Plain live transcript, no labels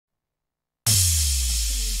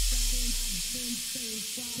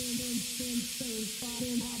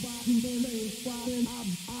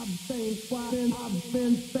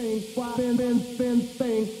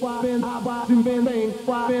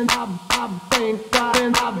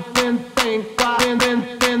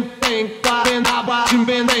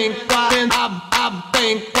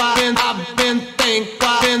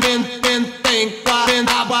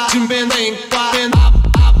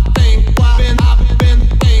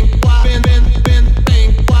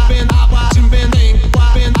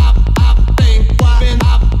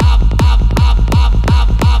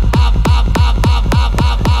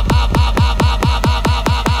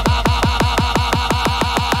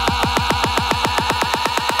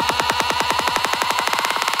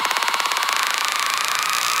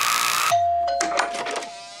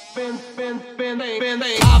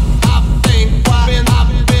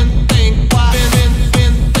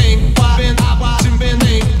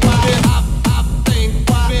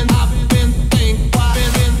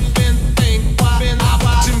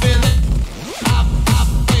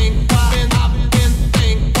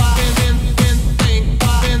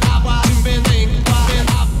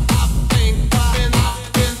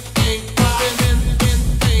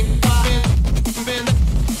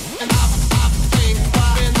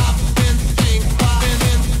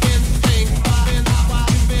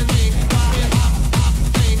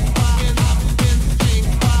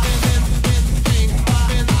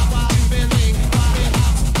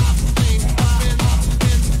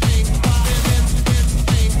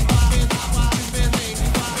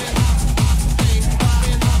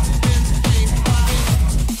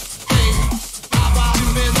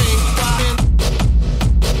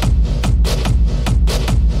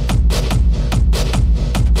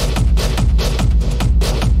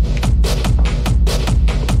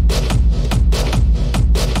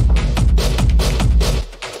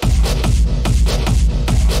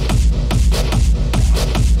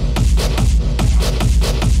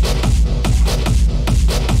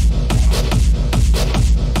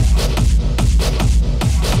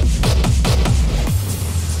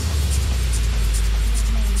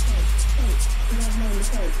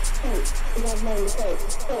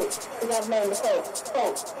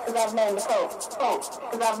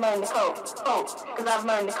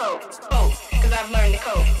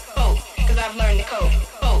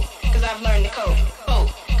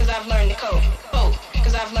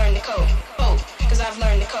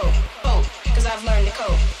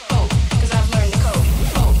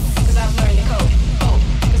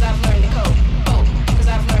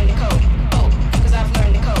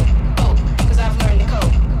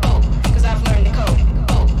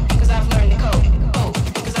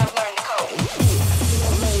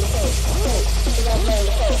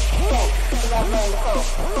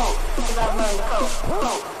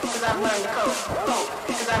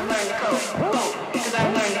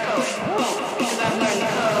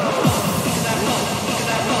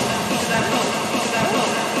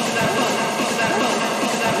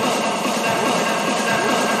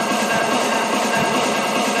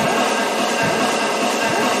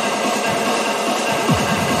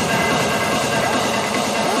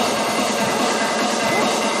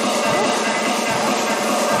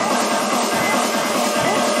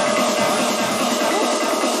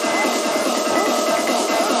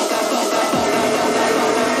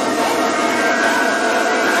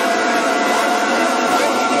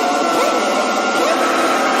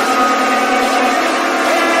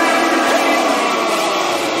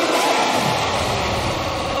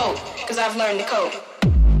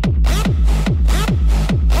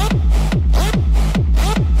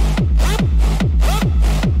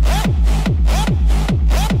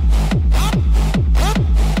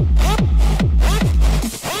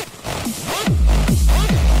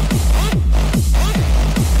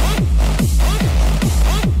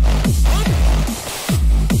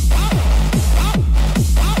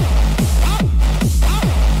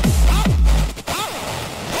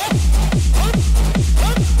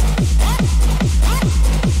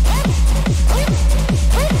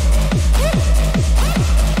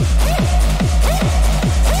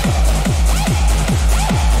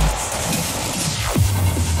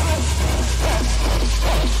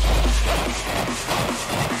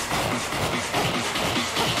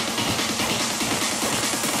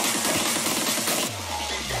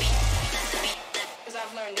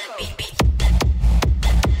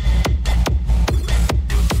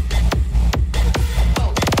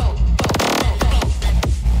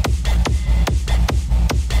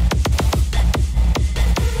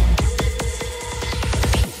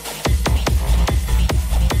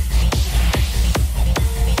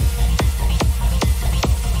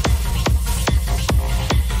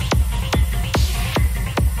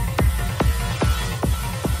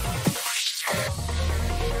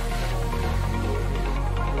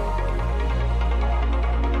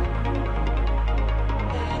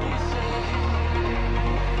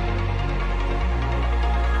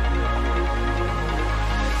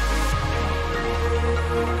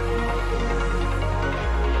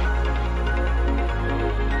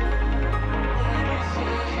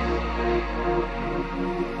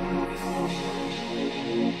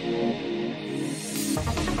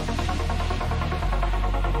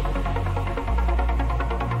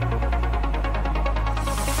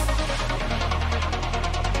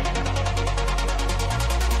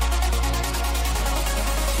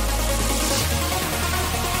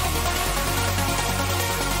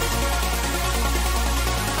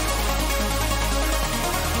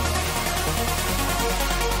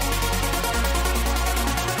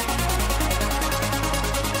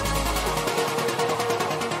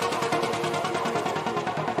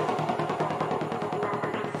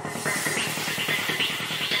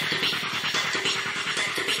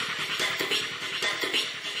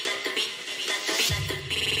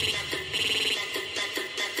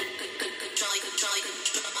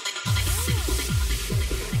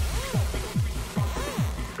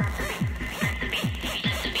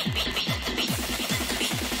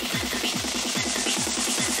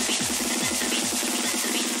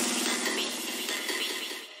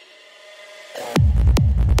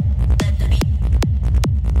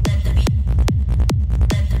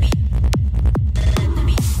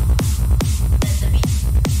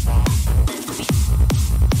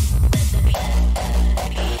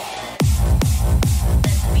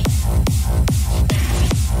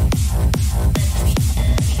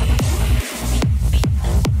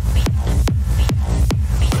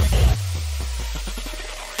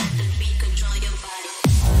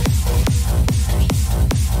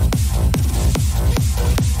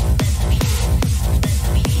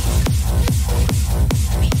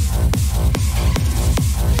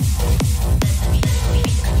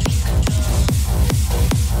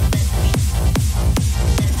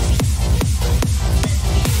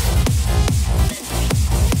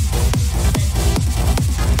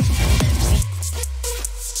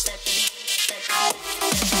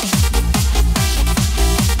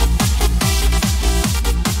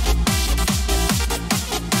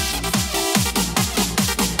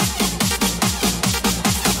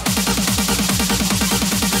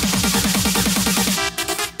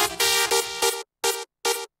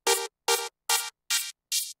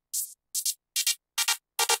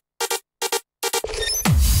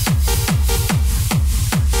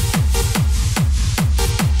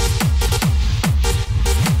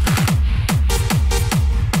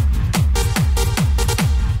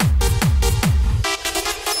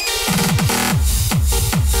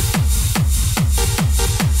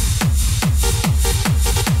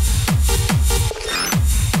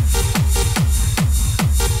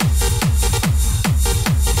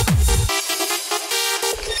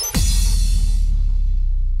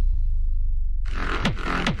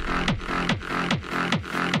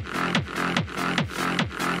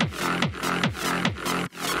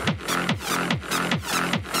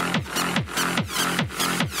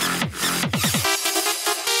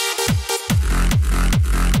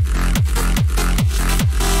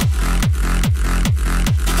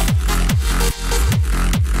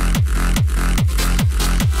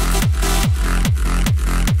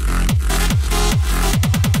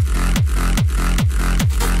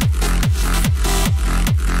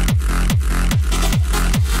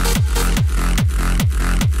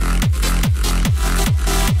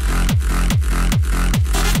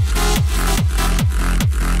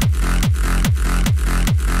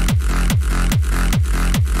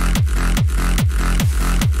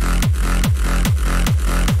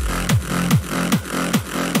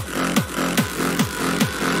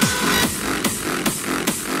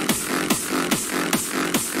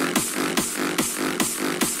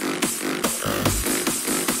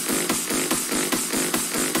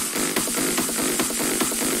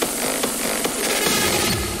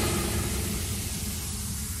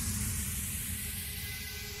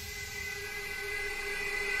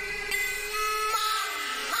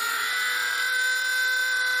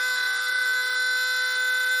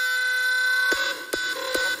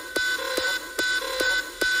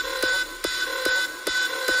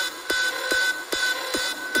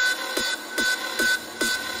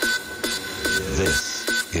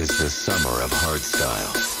This is the summer of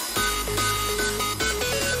hardstyle.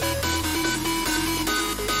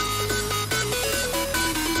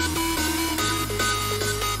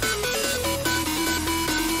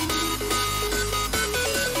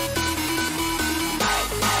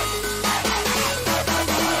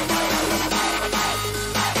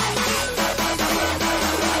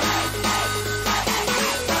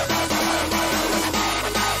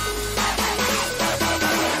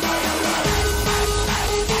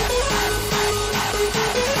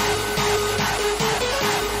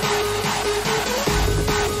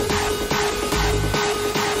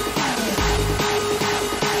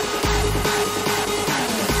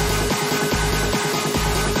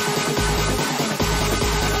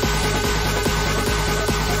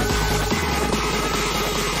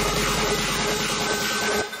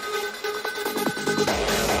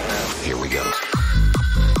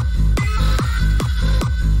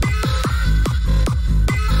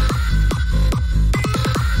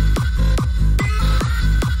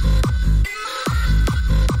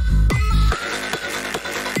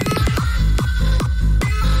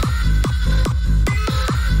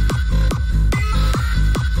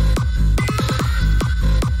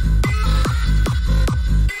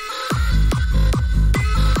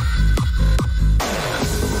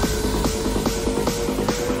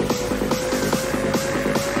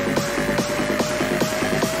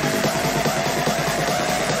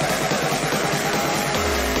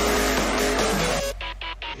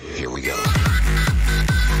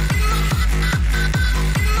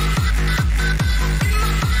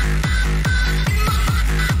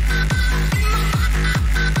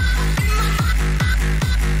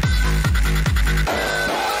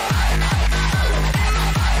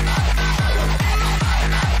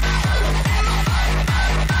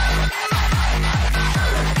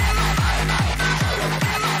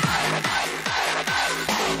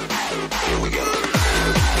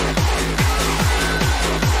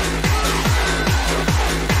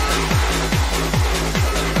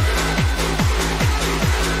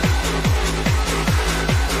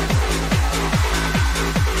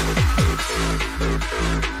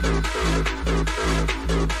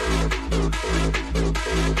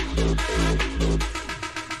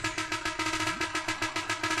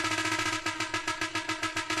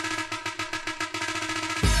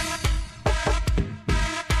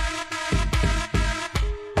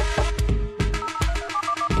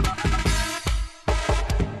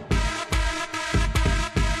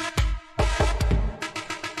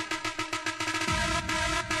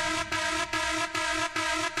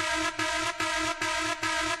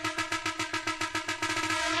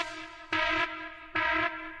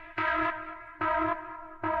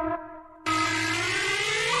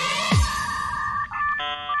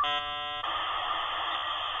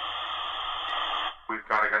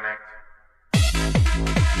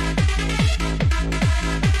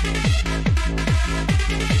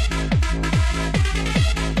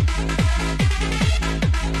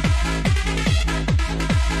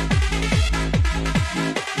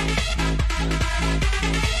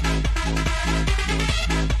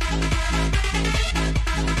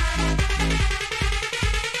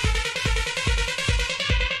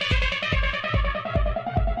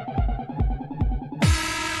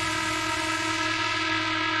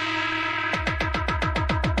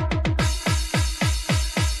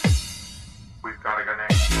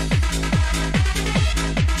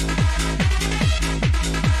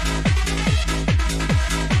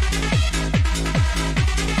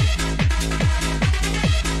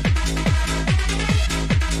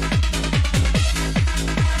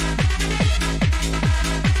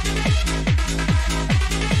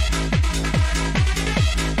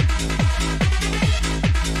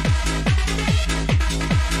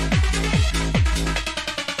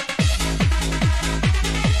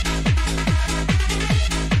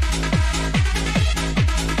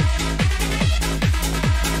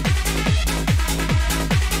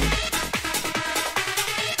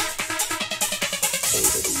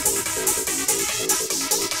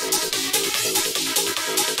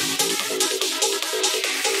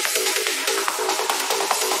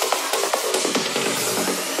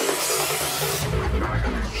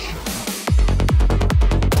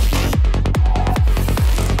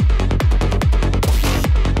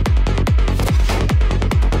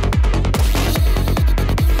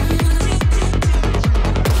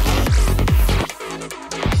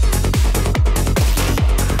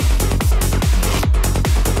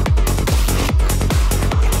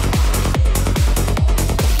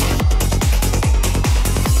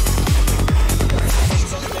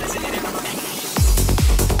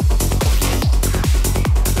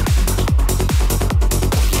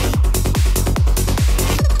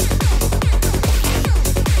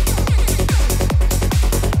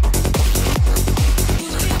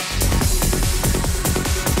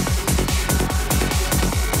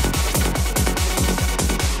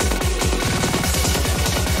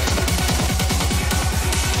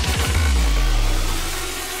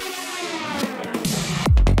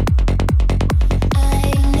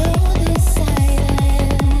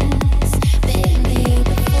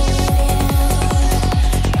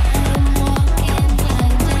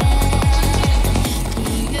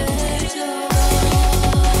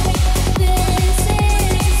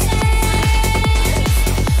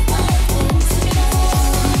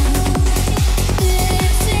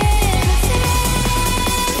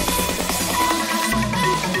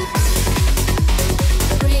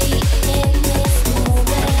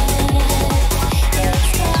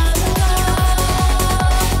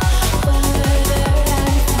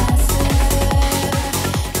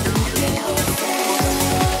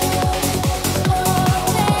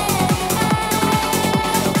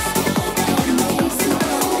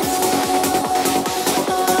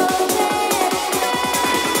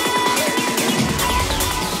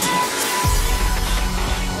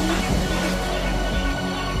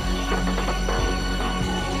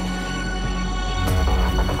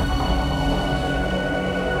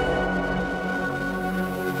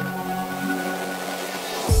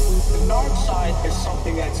 dark side is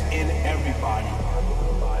something that's in everybody.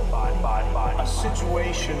 A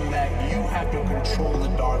situation that you have to control the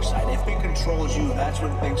dark side. If it controls you, that's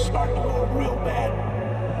when things start to go real bad.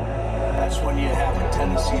 That's when you have a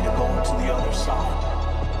tendency to go into the other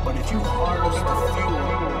side. But if you harness the fuel,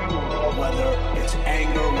 whether it's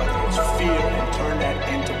anger, whether it's fear, and turn that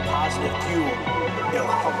into positive fuel, it'll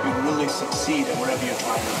help you really succeed in whatever you're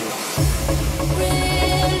trying to do.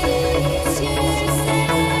 Release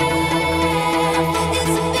yourself.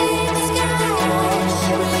 It's a big sky. Release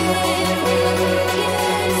yourself.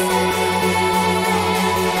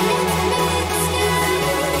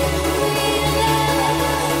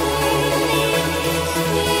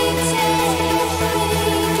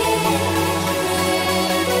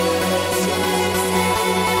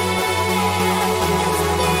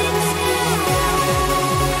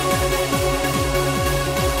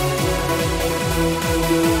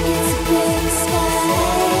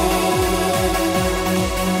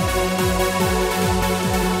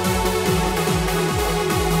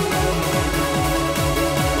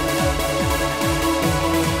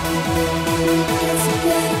 It's a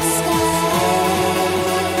big sky. We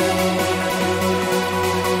love, we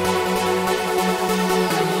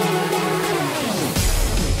lead,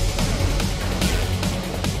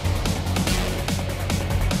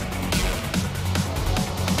 we take, we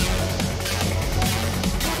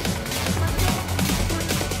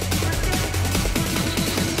give.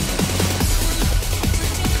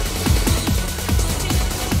 Release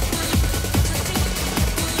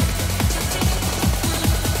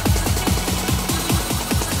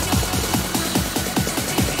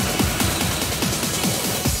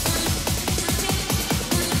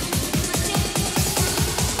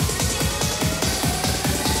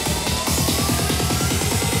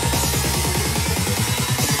yourself.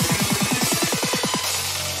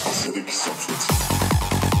 It's a big sky.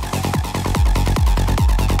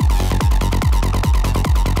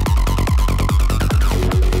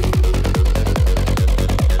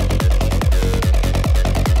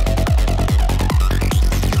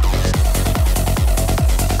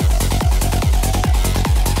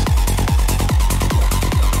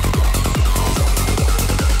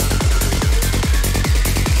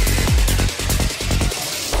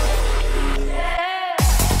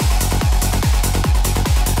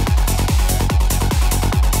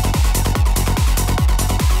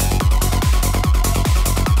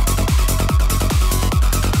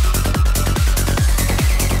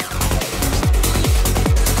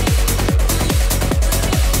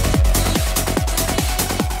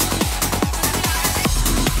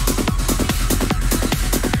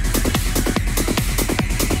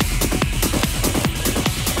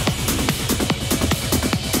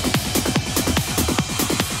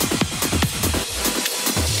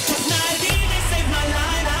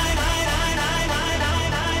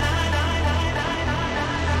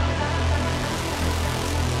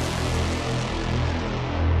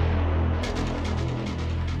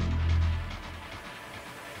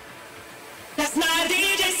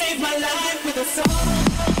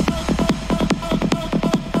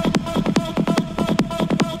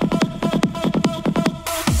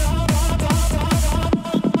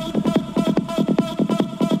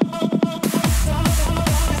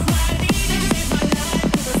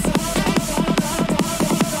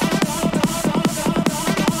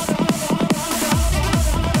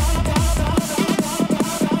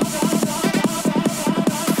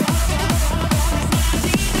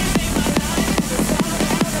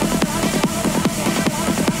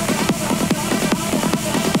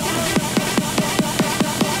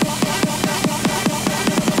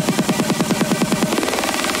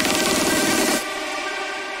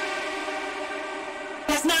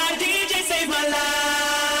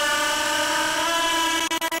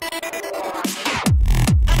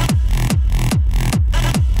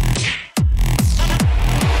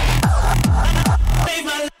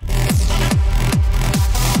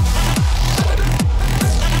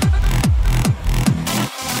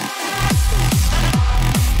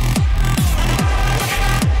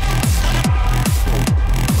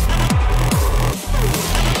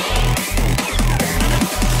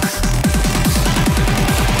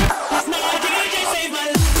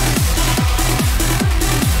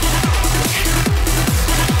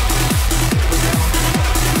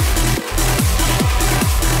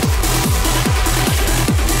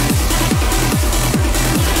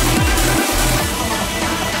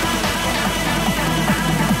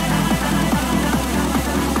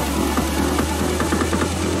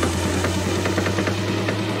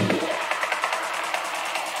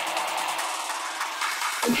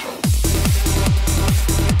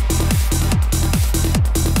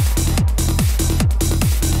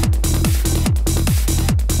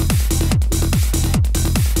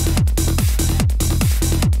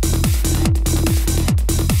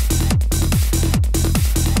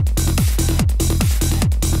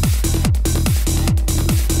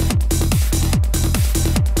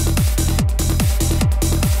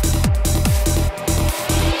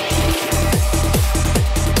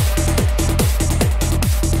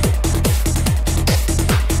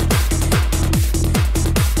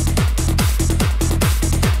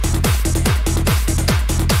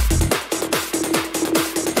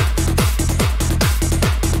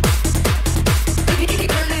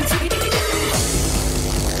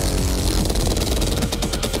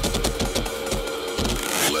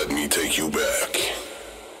 take you back.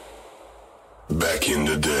 Back in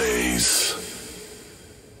the days.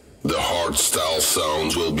 The hardstyle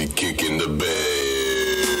sounds will be kicking the bass.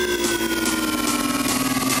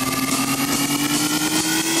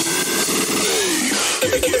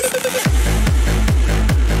 Kick it.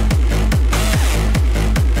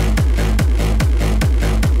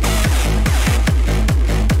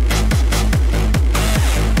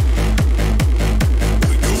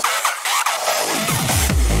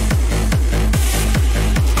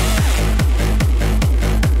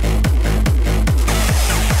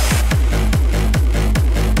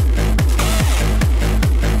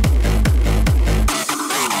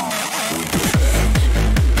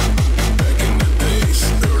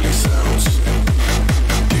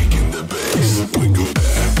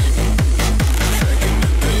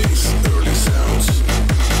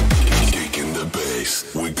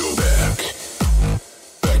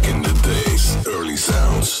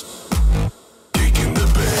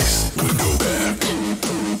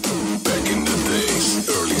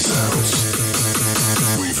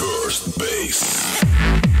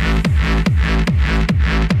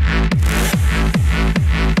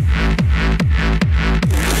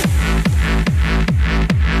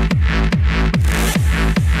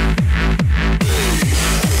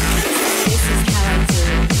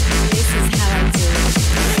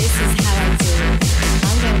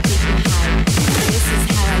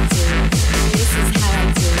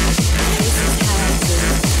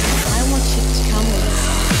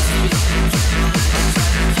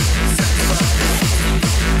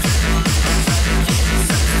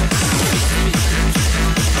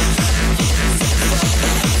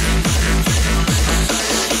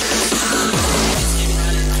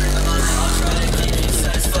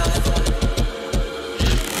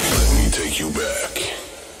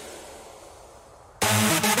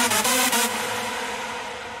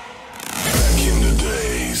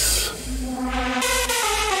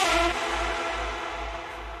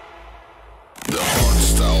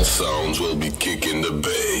 Sounds will be kicking the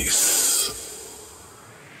bass.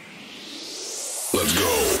 Let's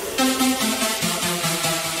go.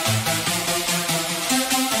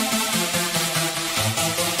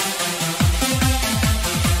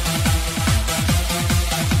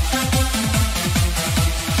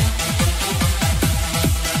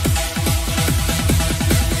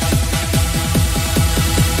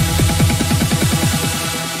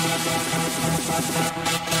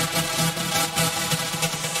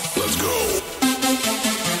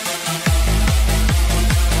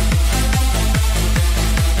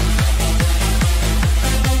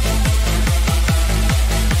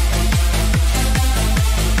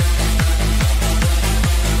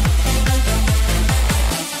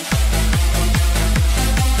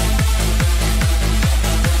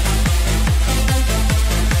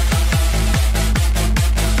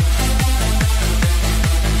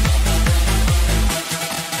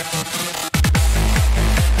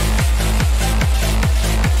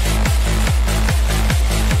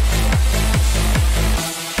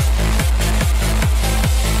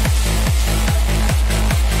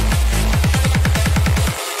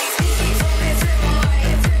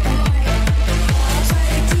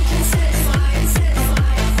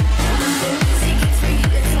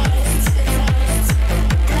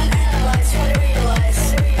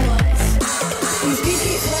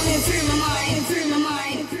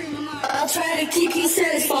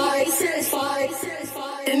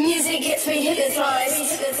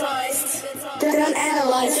 Don't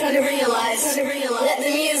analyze, try to realize. Let the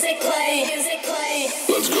music play.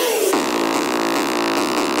 Let's go.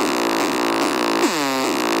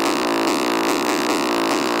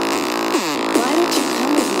 Why don't you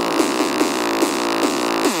come with me?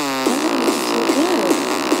 I'm gonna make you feel good.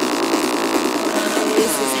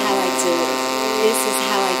 This is how I do it. This is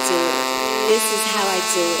how I do it. This is how I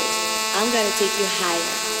do it. I'm gonna take you higher.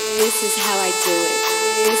 This is how I do it.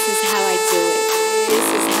 This is how I do it. This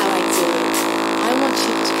is how I do it. I want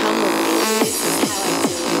you to come with me. This is how I do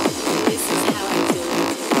it. This is how I do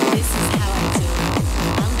it. This is how I do it.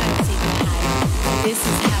 I'm gonna take you higher. This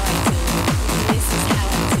is how I do it. This is how I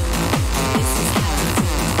do it. This is how I do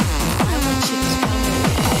it. I want you to come with me.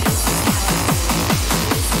 This is how I do it. This is how I do it. This is how I do it. I'm gonna take you higher. This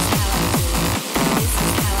is how I do it. This is how I do it. This is how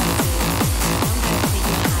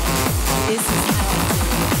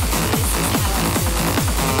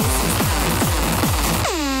I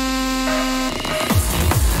do it.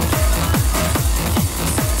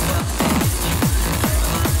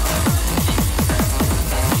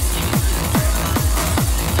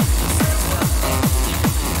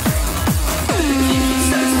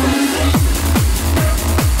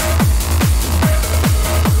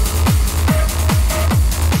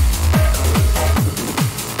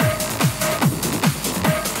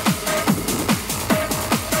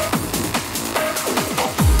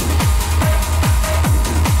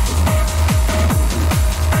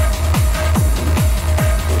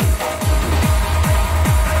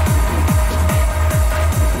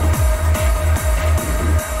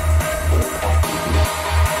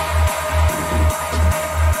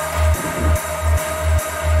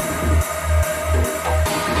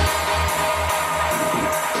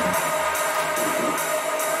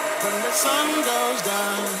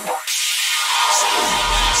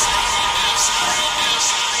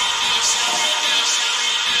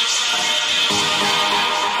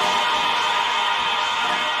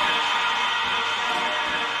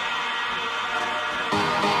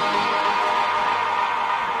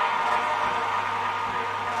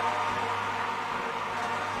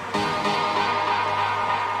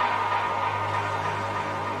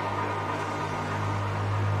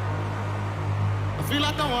 I feel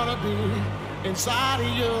like I wanna be inside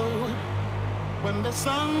of you when the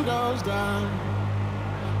sun goes down.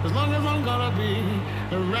 As long as I'm gonna be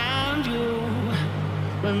around you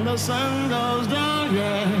when the sun goes down,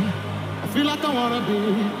 yeah. I feel like I wanna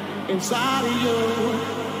be inside of you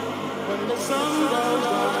when the sun goes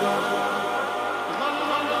down. As long as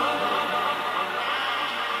I'm gonna be around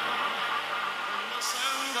you when the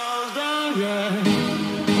sun goes down, yeah.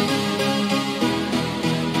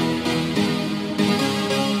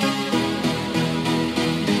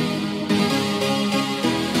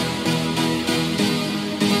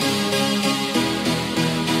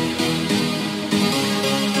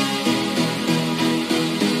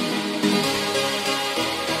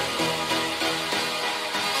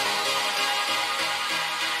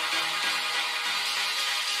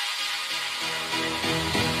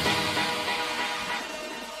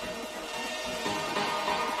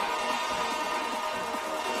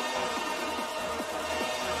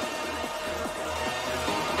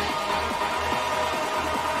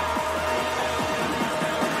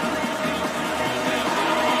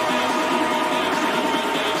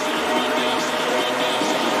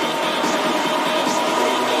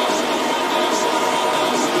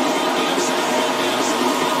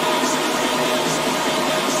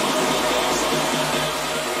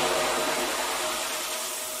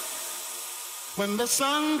 When the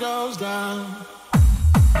sun goes down.